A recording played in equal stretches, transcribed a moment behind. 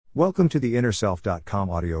Welcome to the InnerSelf.com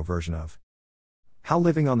audio version of How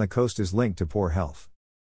Living on the Coast is Linked to Poor Health.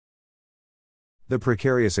 The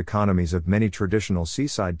precarious economies of many traditional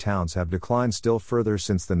seaside towns have declined still further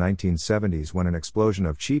since the 1970s, when an explosion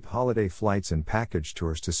of cheap holiday flights and package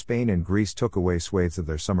tours to Spain and Greece took away swathes of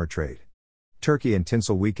their summer trade. Turkey and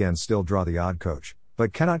tinsel weekends still draw the odd coach,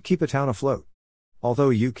 but cannot keep a town afloat.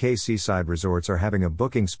 Although UK seaside resorts are having a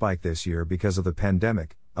booking spike this year because of the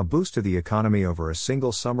pandemic, a boost to the economy over a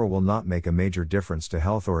single summer will not make a major difference to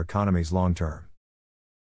health or economies long term.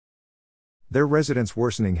 Their residents'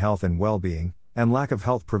 worsening health and well-being, and lack of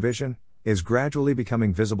health provision, is gradually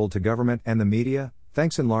becoming visible to government and the media,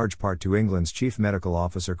 thanks in large part to England's Chief Medical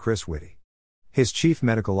Officer Chris Whitty. His Chief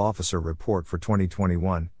Medical Officer report for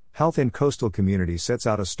 2021, Health in Coastal Communities, sets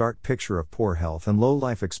out a stark picture of poor health and low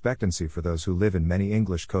life expectancy for those who live in many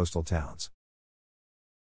English coastal towns.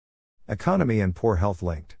 Economy and poor health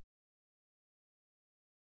linked.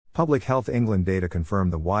 Public Health England data confirm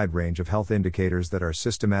the wide range of health indicators that are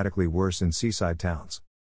systematically worse in seaside towns.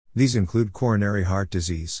 These include coronary heart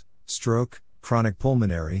disease, stroke, chronic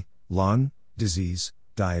pulmonary, lung disease,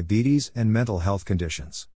 diabetes, and mental health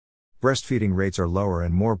conditions. Breastfeeding rates are lower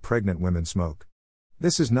and more pregnant women smoke.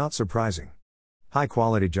 This is not surprising.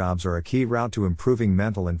 High-quality jobs are a key route to improving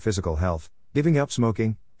mental and physical health, giving up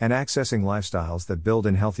smoking, and accessing lifestyles that build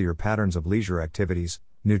in healthier patterns of leisure activities,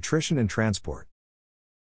 nutrition and transport.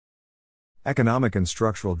 Economic and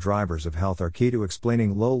structural drivers of health are key to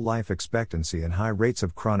explaining low life expectancy and high rates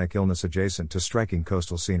of chronic illness adjacent to striking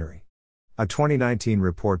coastal scenery. A 2019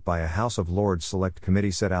 report by a House of Lords Select Committee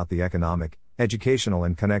set out the economic, educational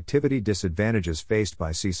and connectivity disadvantages faced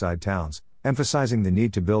by seaside towns, emphasizing the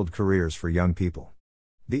need to build careers for young people.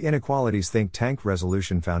 The Inequalities think tank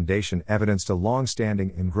Resolution Foundation evidenced a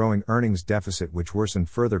long-standing and growing earnings deficit which worsened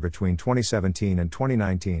further between 2017 and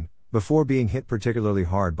 2019, before being hit particularly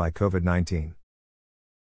hard by COVID-19.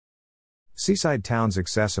 Seaside towns'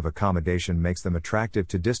 excessive accommodation makes them attractive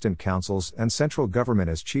to distant councils and central government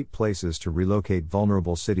as cheap places to relocate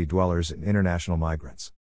vulnerable city dwellers and international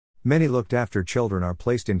migrants. Many looked-after children are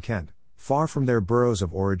placed in Kent, far from their boroughs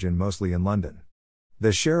of origin, mostly in London.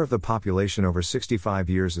 The share of the population over 65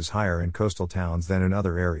 years is higher in coastal towns than in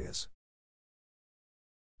other areas.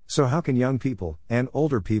 So how can young people, and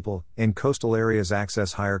older people, in coastal areas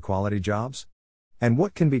access higher quality jobs? And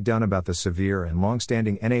what can be done about the severe and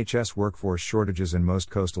long-standing NHS workforce shortages in most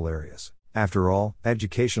coastal areas? After all,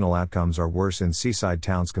 educational outcomes are worse in seaside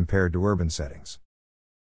towns compared to urban settings.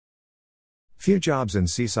 Few jobs in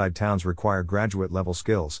seaside towns require graduate-level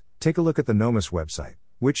skills. Take a look at the NOMUS website,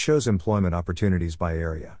 which shows employment opportunities by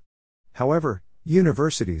area. However,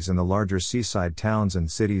 universities in the larger seaside towns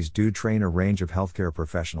and cities do train a range of healthcare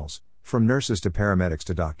professionals, from nurses to paramedics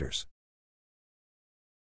to doctors.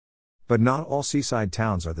 But not all seaside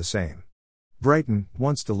towns are the same. Brighton,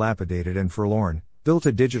 once dilapidated and forlorn, built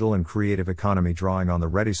a digital and creative economy drawing on the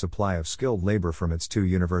ready supply of skilled labor from its two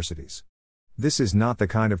universities. This is not the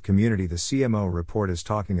kind of community the CMO report is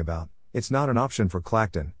talking about. It's not an option for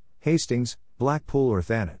Clacton, Hastings, Blackpool or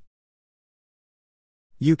Thanet.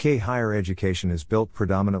 UK higher education is built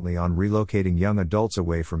predominantly on relocating young adults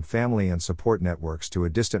away from family and support networks to a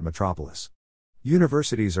distant metropolis.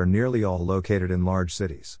 Universities are nearly all located in large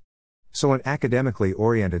cities. So an academically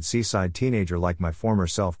oriented seaside teenager like my former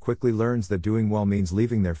self quickly learns that doing well means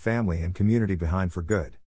leaving their family and community behind for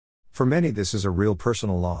good. For many, this is a real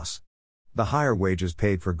personal loss. The higher wages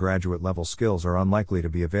paid for graduate-level skills are unlikely to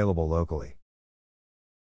be available locally.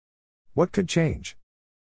 What could change?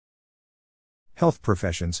 Health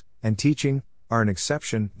professions, and teaching, are an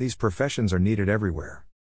exception. These professions are needed everywhere.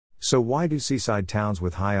 So why do seaside towns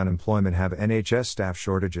with high unemployment have NHS staff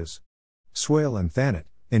shortages? Swale and Thanet,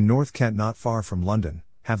 in North Kent not far from London,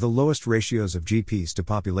 have the lowest ratios of GPs to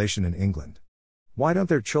population in England. Why don't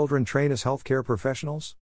their children train as healthcare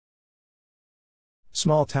professionals?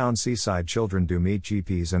 Small-town seaside children do meet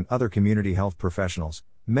GPs and other community health professionals.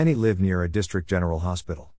 Many live near a district general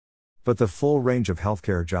hospital. But the full range of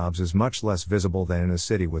healthcare jobs is much less visible than in a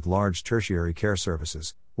city with large tertiary care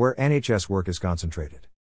services, where NHS work is concentrated.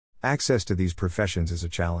 Access to these professions is a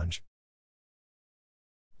challenge.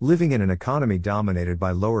 Living in an economy dominated by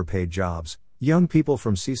lower-paid jobs, young people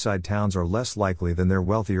from seaside towns are less likely than their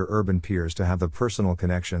wealthier urban peers to have the personal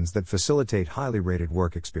connections that facilitate highly rated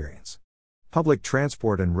work experience. Public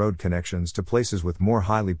transport and road connections to places with more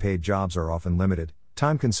highly paid jobs are often limited,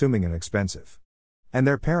 time-consuming and expensive. And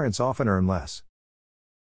their parents often earn less.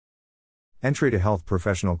 Entry to health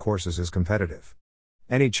professional courses is competitive.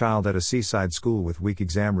 Any child at a seaside school with weak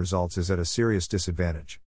exam results is at a serious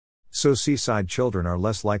disadvantage. So seaside children are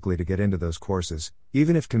less likely to get into those courses,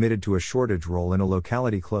 even if committed to a shortage role in a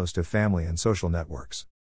locality close to family and social networks.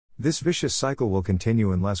 This vicious cycle will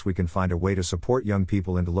continue unless we can find a way to support young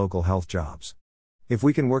people into local health jobs. If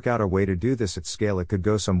we can work out a way to do this at scale, it could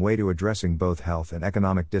go some way to addressing both health and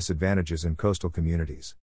economic disadvantages in coastal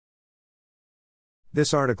communities.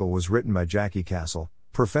 This article was written by Jackie Castle,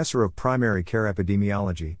 Professor of Primary Care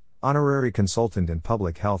Epidemiology, Honorary Consultant in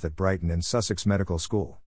Public Health at Brighton and Sussex Medical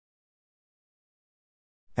School.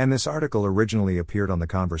 And this article originally appeared on The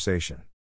Conversation.